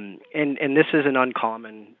 and this isn't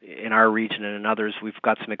uncommon in our region and in others. We've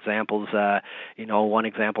got some examples. One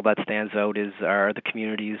example that stands out are the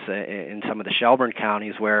communities in some of the Shelburne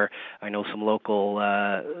counties, where I know some local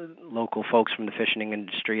folks from the fishing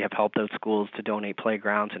industry have helped out schools to donate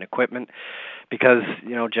playgrounds and equipment. Because,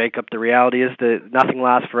 Jacob, the reality is that nothing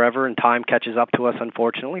lasts forever and time catches up to us,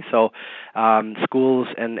 unfortunately. So schools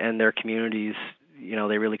and their communities,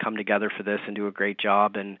 they really come together for this and do a great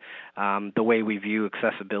job. And the way we view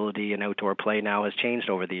accessibility and outdoor play now has changed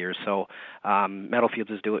over the years. So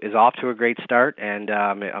Meadowfields is off to a great start, and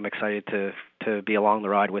I'm excited to be along the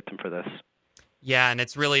ride with them for this. Yeah, and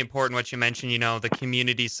it's really important what you mentioned, the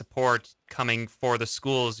community support coming for the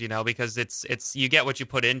schools, because it's you get what you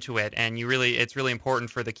put into it, and it's really important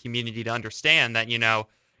for the community to understand that,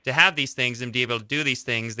 to have these things and be able to do these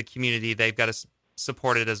things, the community, they've got to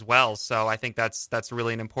support it as well. So I think that's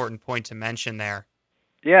really an important point to mention there.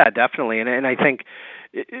 Yeah, definitely. And I think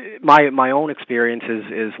my own experience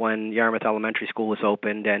is when Yarmouth Elementary School was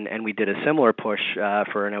opened, and we did a similar push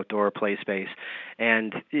for an outdoor play space.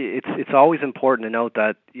 And it's always important to note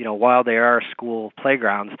that, while they are school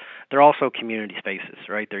playgrounds, they're also community spaces,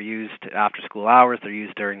 right? They're used after school hours, they're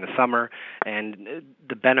used during the summer, and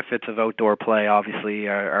the benefits of outdoor play obviously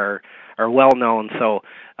are well known. So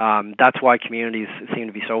that's why communities seem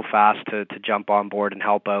to be so fast to jump on board and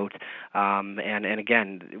help out. And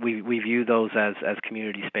again, we view those as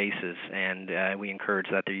community spaces, and we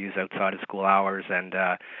encourage that they're used outside of school hours. And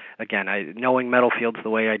again, knowing Meadowfields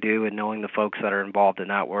the way I do, and knowing the folks that are involved in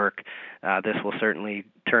that work, this will certainly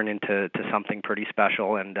turn into something pretty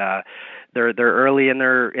special. And they're early in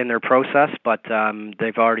their process, but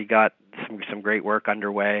they've already got some great work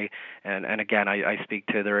underway, and again, I speak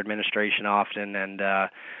to their administration often, and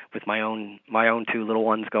with my own two little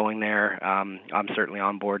ones going there, I'm certainly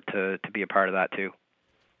on board to be a part of that too.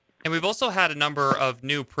 And we've also had a number of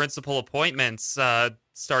new principal appointments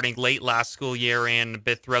starting late last school year and a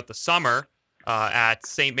bit throughout the summer at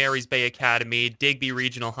St. Mary's Bay Academy, Digby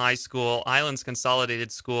Regional High School, Islands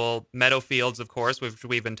Consolidated School, Meadowfields, of course, which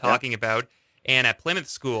we've been talking about, and at Plymouth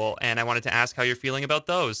School. And I wanted to ask how you're feeling about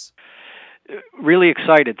those. Really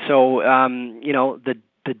excited. So,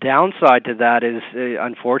 the downside to that is,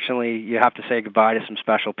 unfortunately, you have to say goodbye to some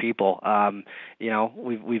special people.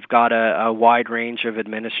 We've got a wide range of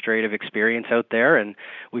administrative experience out there, and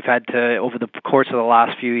we've had to, over the course of the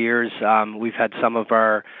last few years, we've had some of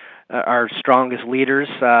our strongest leaders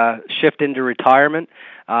shift into retirement.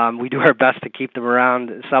 We do our best to keep them around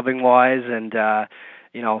subbing wise, and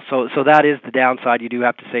so that is the downside. You do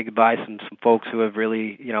have to say goodbye to some folks who have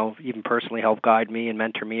really, even personally helped guide me and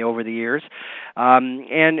mentor me over the years. And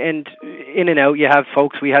in and out, you have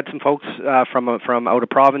folks. We had some folks from out of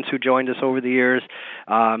province who joined us over the years.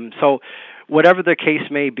 So whatever the case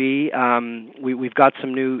may be, we've got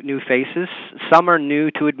some new faces. Some are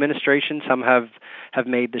new to administration. Some have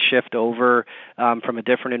made the shift over from a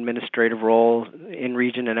different administrative role in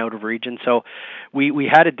region and out of region. So we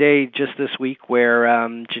had a day just this week where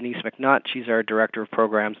Janice McNutt, she's our Director of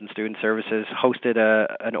Programs and Student Services, hosted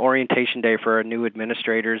an orientation day for our new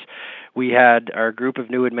administrators. We had our group of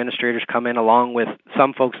new administrators come in along with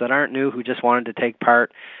some folks that aren't new who just wanted to take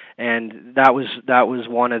part. And that was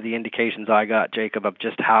one of the indications I got, Jacob, of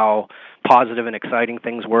just how positive and exciting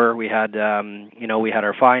things were. We had we had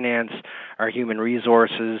our finance, our human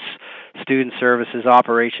resources, student services,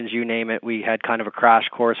 operations, you name it. We had kind of a crash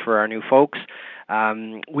course for our new folks.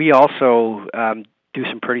 We also do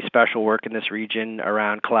some pretty special work in this region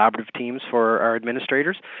around collaborative teams for our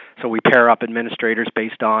administrators. So we pair up administrators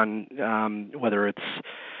based on whether it's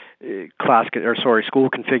school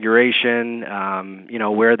configuration,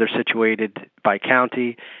 where they're situated by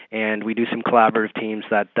county, and we do some collaborative teams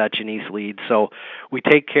that Janice leads. So we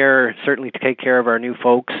certainly take care of our new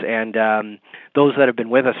folks, and those that have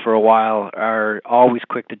been with us for a while are always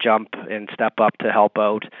quick to jump and step up to help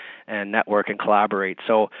out and network and collaborate.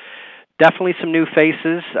 So definitely some new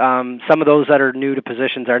faces. Some of those that are new to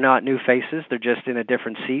positions are not new faces. They're just in a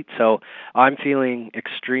different seat. So I'm feeling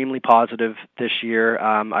extremely positive this year.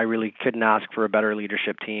 I really couldn't ask for a better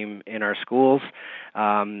leadership team in our schools.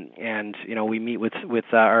 And we meet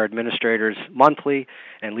with our administrators monthly,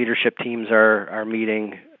 and leadership teams are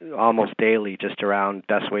meeting almost daily just around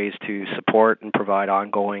best ways to support and provide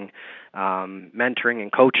ongoing mentoring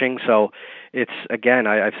and coaching. So it's, again,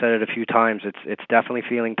 I've said it a few times, it's definitely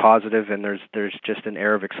feeling positive, and there's just an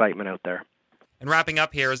air of excitement out there. And wrapping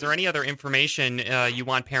up here, is there any other information you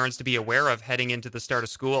want parents to be aware of heading into the start of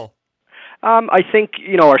school? I think,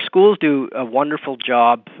 our schools do a wonderful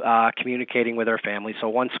job communicating with our families. So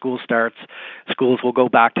once school starts, schools will go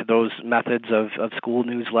back to those methods of school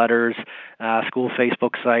newsletters, school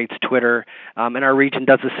Facebook sites, Twitter, and our region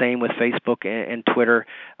does the same with Facebook and Twitter.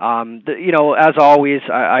 As always,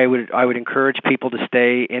 I would encourage people to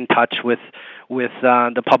stay in touch with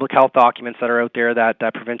the public health documents that are out there.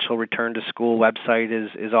 That provincial return to school website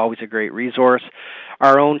is always a great resource.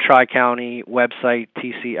 Our own Tri-County website,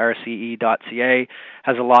 tcrce.ca,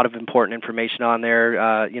 has a lot of important information on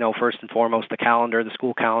there. First and foremost, the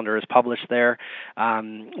school calendar is published there.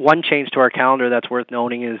 One change to our calendar that's worth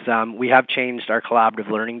noting is we have changed our collaborative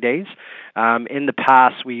learning days. In the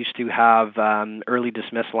past, we used to have early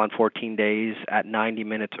dismissal on 14 days at 90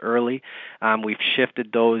 minutes early. We've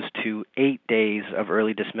shifted those to 8 days of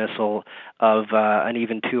early dismissal of an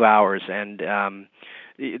even 2 hours, and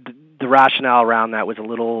the rationale around that was a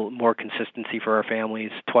little more consistency for our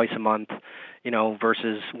families, twice a month,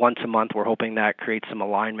 versus once a month. We're hoping that creates some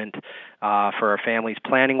alignment for our families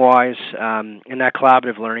planning-wise. And that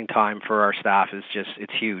collaborative learning time for our staff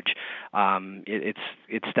it's huge.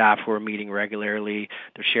 It's staff who are meeting regularly.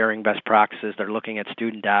 They're sharing best practices. They're looking at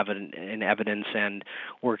student evidence and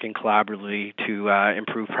working collaboratively to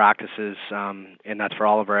improve practices, and that's for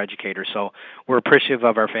all of our educators. So we're appreciative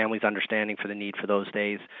of our families' understanding for the need for those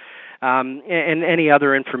days. And any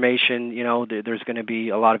other information, there's going to be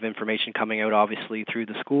a lot of information coming out, obviously, through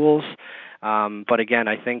the schools. But again,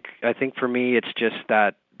 I think for me, it's just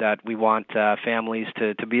that we want families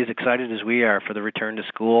to be as excited as we are for the return to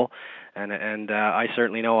school. And I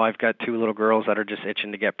certainly know I've got 2 little girls that are just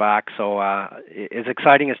itching to get back. So as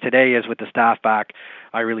exciting as today is with the staff back,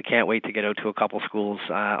 I really can't wait to get out to a couple schools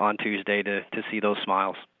on Tuesday to see those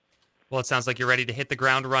smiles. Well, it sounds like you're ready to hit the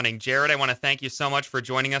ground running. Jared, I want to thank you so much for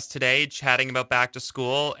joining us today, chatting about back to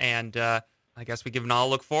school, and I guess we can all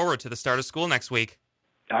look forward to the start of school next week.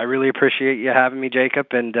 I really appreciate you having me, Jacob,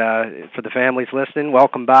 and for the families listening,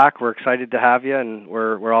 welcome back. We're excited to have you, and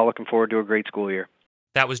we're all looking forward to a great school year.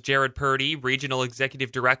 That was Jared Purdy, Regional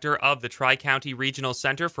Executive Director of the Tri-County Regional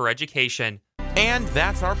Center for Education. And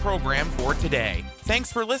that's our program for today.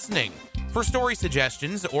 Thanks for listening. For story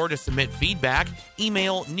suggestions or to submit feedback,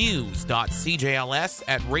 email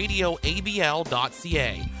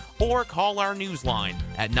news.cjls@radioabl.ca or call our newsline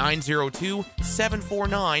at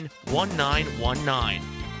 902-749-1919.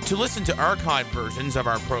 To listen to archived versions of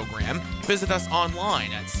our program, visit us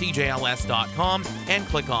online at cjls.com and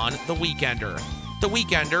click on The Weekender. The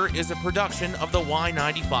Weekender is a production of the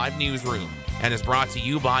Y95 Newsroom and is brought to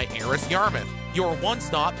you by Aris Yarmouth, your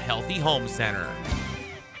one-stop healthy home center.